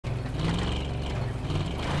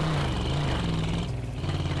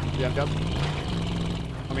Yep.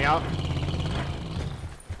 Coming out.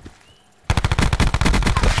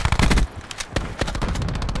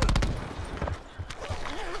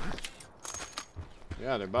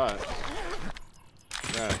 Yeah, they're bot.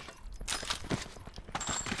 Yeah.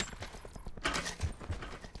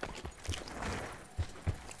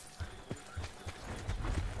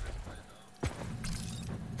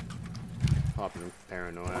 Popping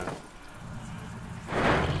paranoia.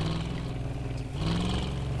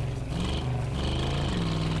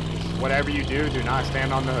 Whatever you do, do not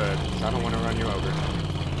stand on the hood, because I don't want to run you over.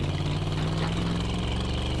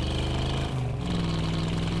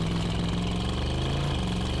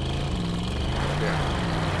 Yeah.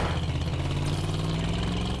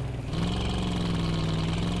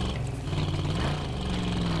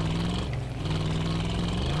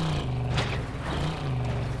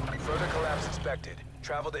 Further collapse expected.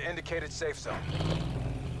 Travel to indicated safe zone.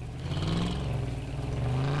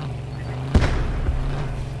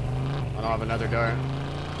 I don't have another dart.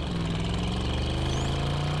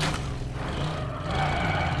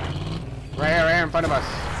 Right here in front of us.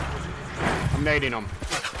 I'm nading them.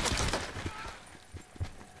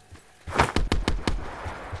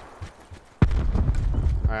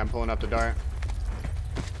 Alright, I'm pulling up the dart.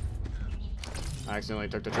 I accidentally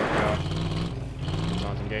took the trophy off. It's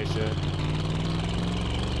on some gay shit.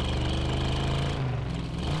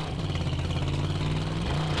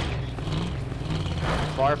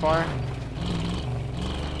 Far.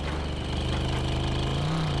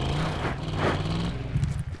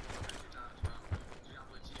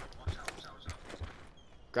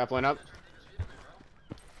 Grappling up.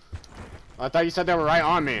 I thought you said they were right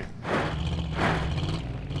on me.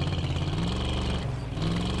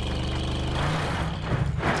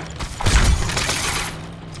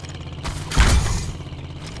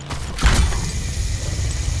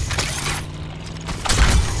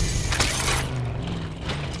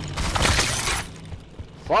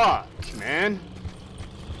 Fuck, man.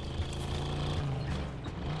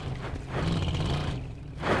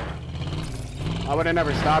 I would have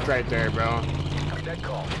never stopped right there, bro. Dead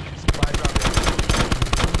call. Supplies on there.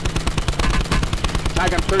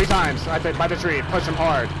 Tag him 3 times right there by the tree. Push him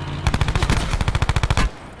hard.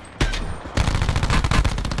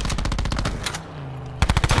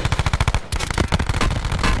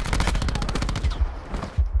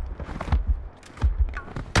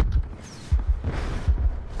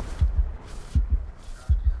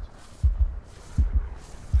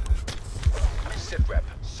 Sit rep.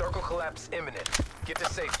 Circle collapse imminent. Get to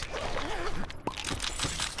safety.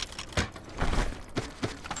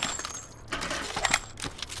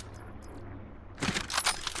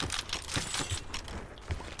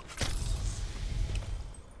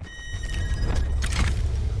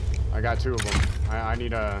 I got 2 of them. I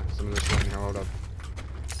need some of this shit in here. Hold up.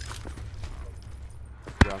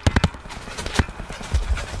 Yeah.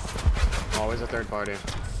 Always a third party.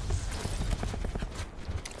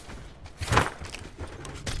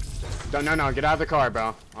 No, get out of the car,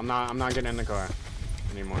 bro. I'm not getting in the car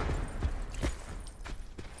anymore.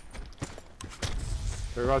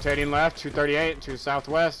 They're rotating left, 238 to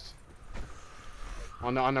southwest.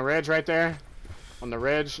 On the ridge right there. On the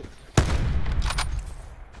ridge.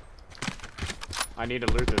 I need to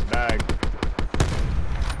loot this bag.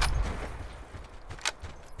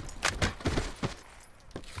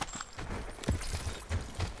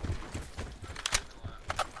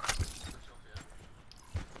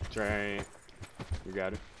 Trey, you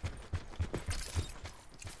got it.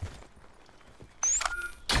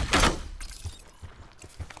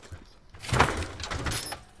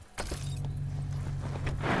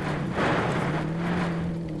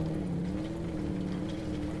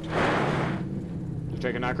 You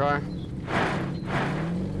taking that car?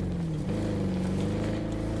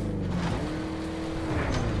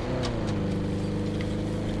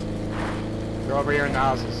 They're over here in the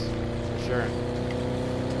houses, for sure.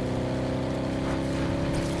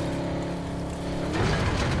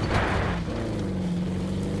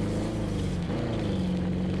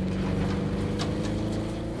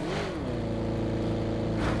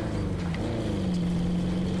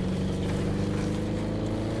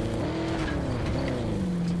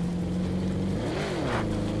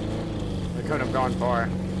 Couldn't have gone far.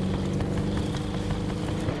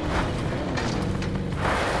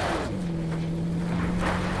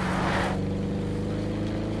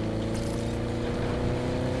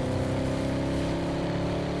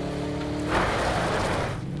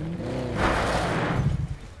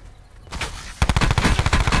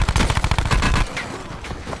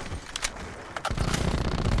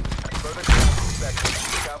 Further collapse expected.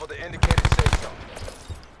 Travel to indicated safe zone.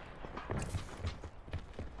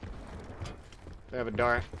 They have a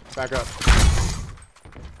dart. Back up.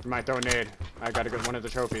 You might throw a nade. I gotta get one of the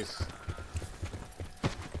trophies.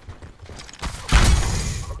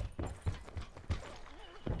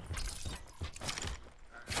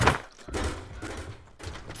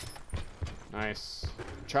 Nice.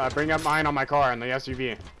 Try bring up mine on my car on the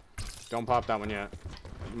SUV. Don't pop that one yet.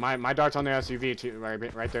 My dart's on the SUV to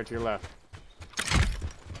right there to your left.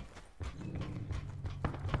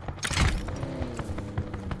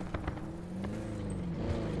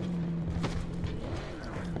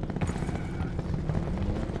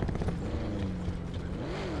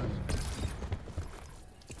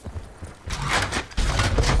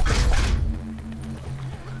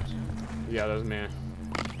 Yeah, that was me.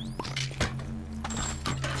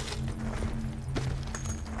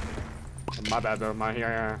 My bad, bro. My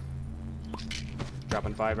here.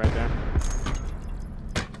 Dropping 5 right there.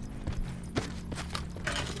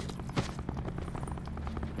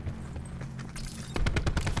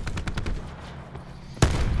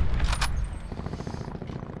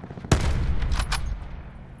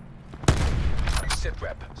 Sit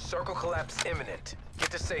rep. Circle collapse imminent.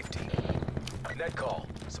 Get to safety. Net call.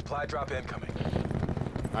 Supply drop incoming.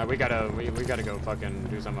 Alright, we gotta go fucking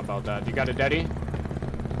do something about that. You got a deady?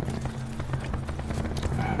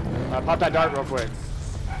 Pop that dart real quick.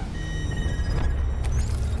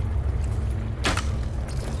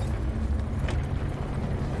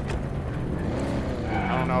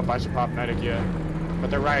 I don't know if I should pop medic yet, but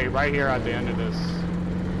they're right here at the end of this.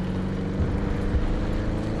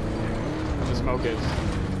 Where the smoke is.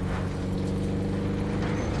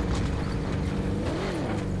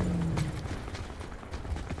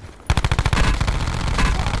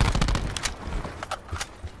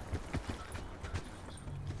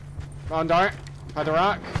 On dart, by the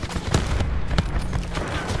rock.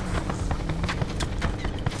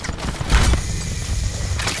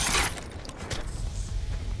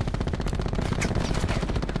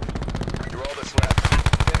 You're all that's left.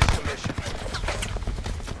 Finish the mission.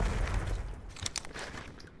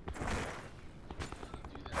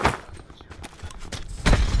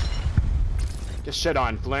 Get shit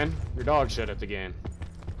on, Flynn. Your dog shit at the game.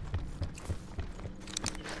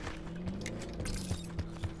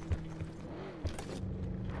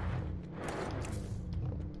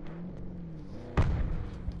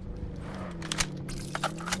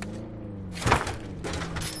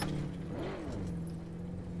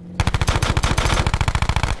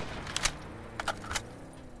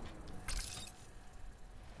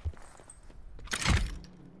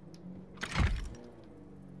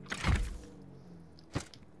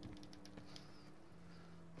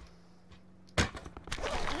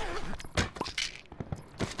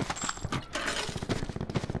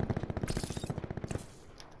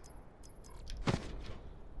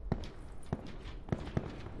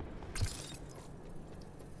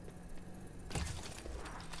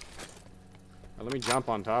 Let me jump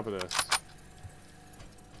on top of this.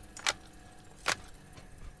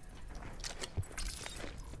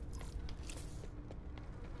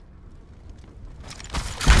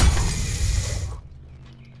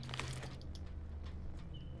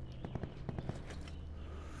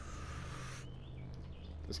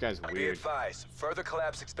 This guy's Be weird. advised. Further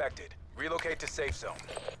collapse expected. Relocate to safe zone.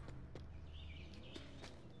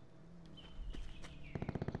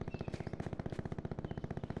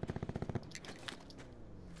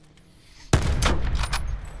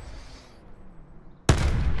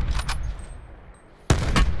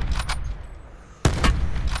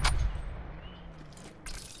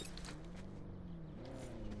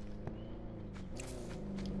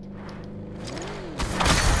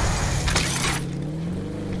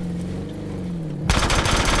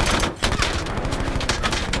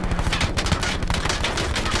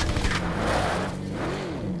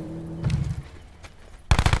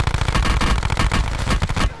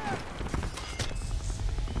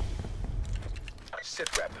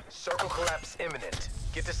 Sit rep. Circle collapse imminent.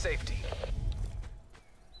 Get to safety.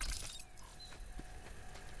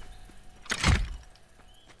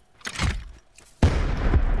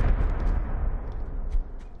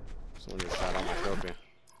 Someone just shot on my trophy.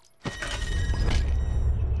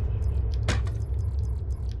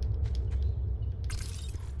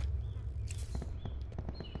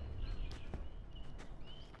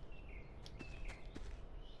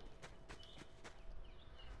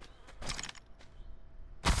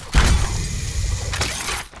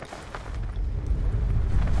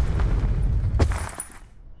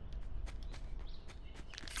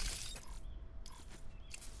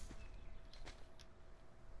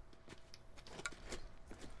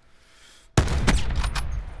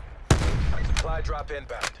 Supply drop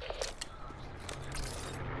inbound.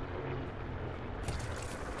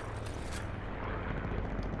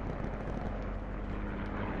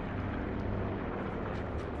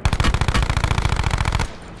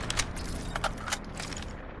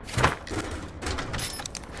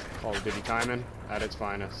 Call of Duty timing at its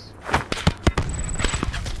finest.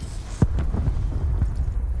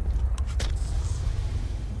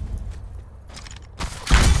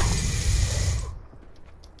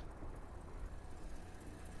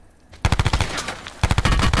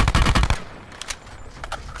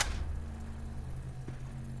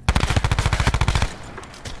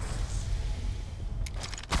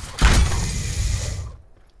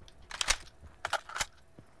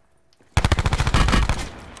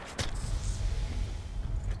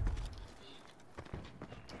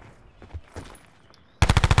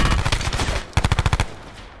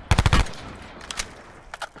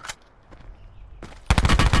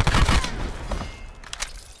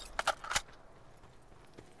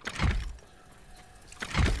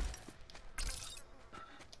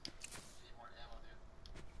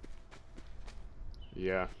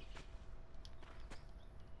 Yeah.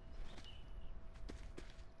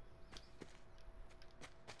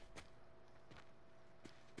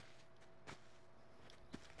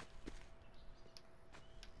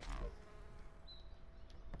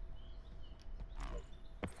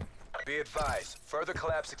 Be advised, further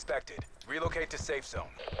collapse expected. Relocate to safe zone.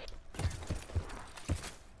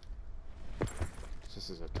 This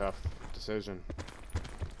is a tough decision.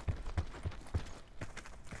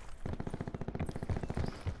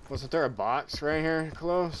 Wasn't there a box right here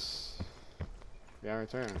close? Yeah, right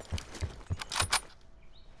there.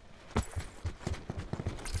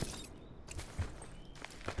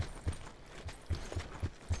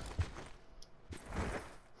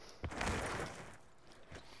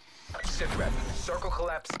 Sit rep. Circle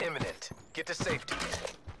collapse imminent. Get to safety.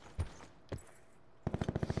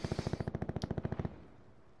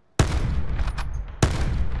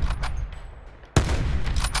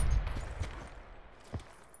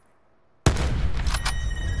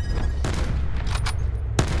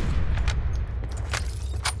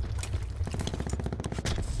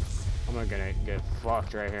 I'm gonna get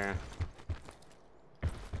fucked right here.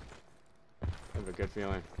 I have a good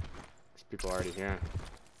feeling. There's people already here.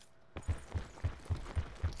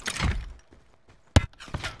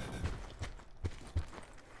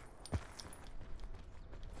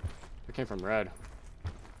 It came from red.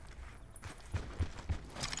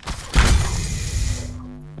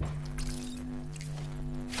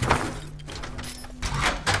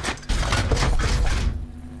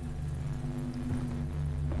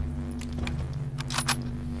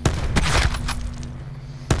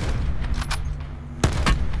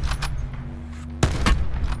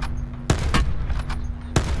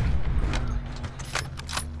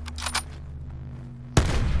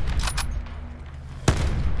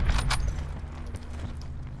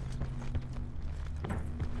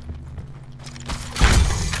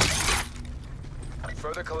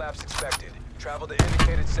 Further collapse expected. Travel to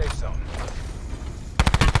indicated safe zone.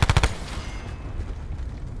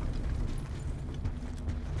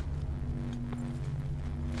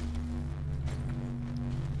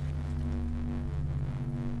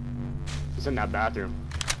 He's in that bathroom.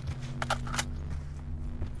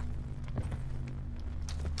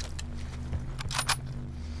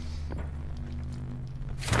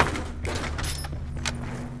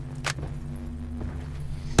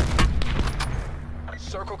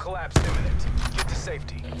 Circle collapse imminent. Get to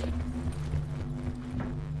safety.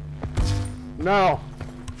 No!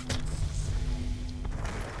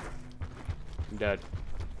 I'm dead.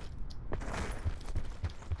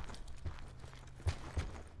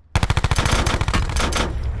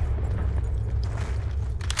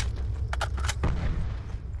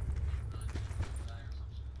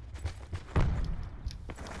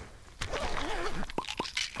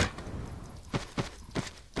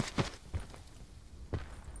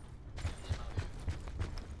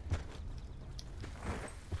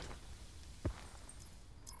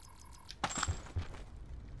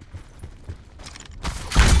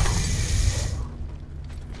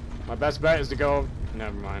 My best bet is to go...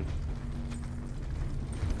 Never mind.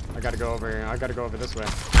 I gotta go over here. I gotta go over this way.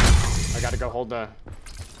 I gotta go hold the...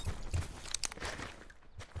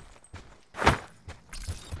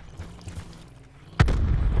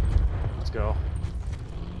 Let's go.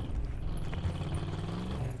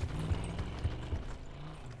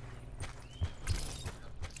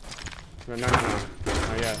 No, no, no, no.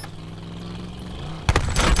 Not yet.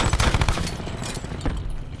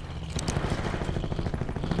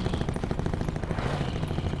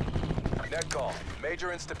 Net call.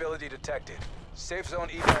 Major instability detected. Safe zone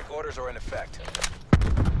evac orders are in effect.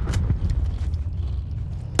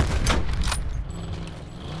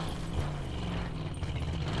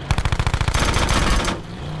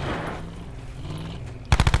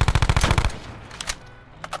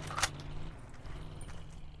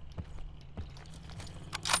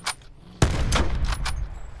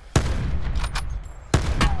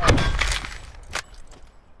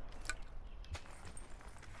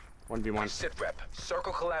 1v1. Sit rep.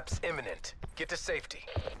 Circle collapse imminent. Get to safety.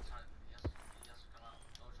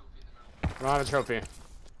 I don't have a trophy.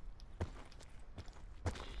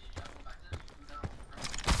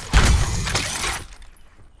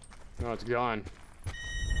 No, it's gone.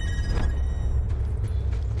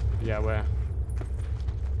 Yeah, where?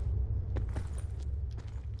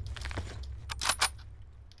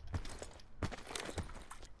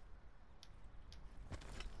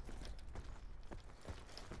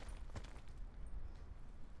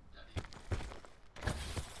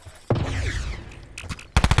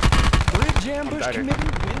 Bridge ambush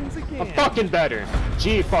committee wins again. I'm fucking better.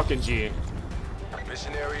 G fucking G.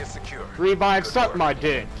 Mission area secure. Revive, Good suck work. my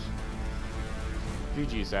dick.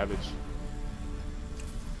 GG, Savage.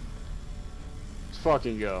 Let's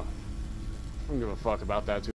fucking go. I don't give a fuck about that too.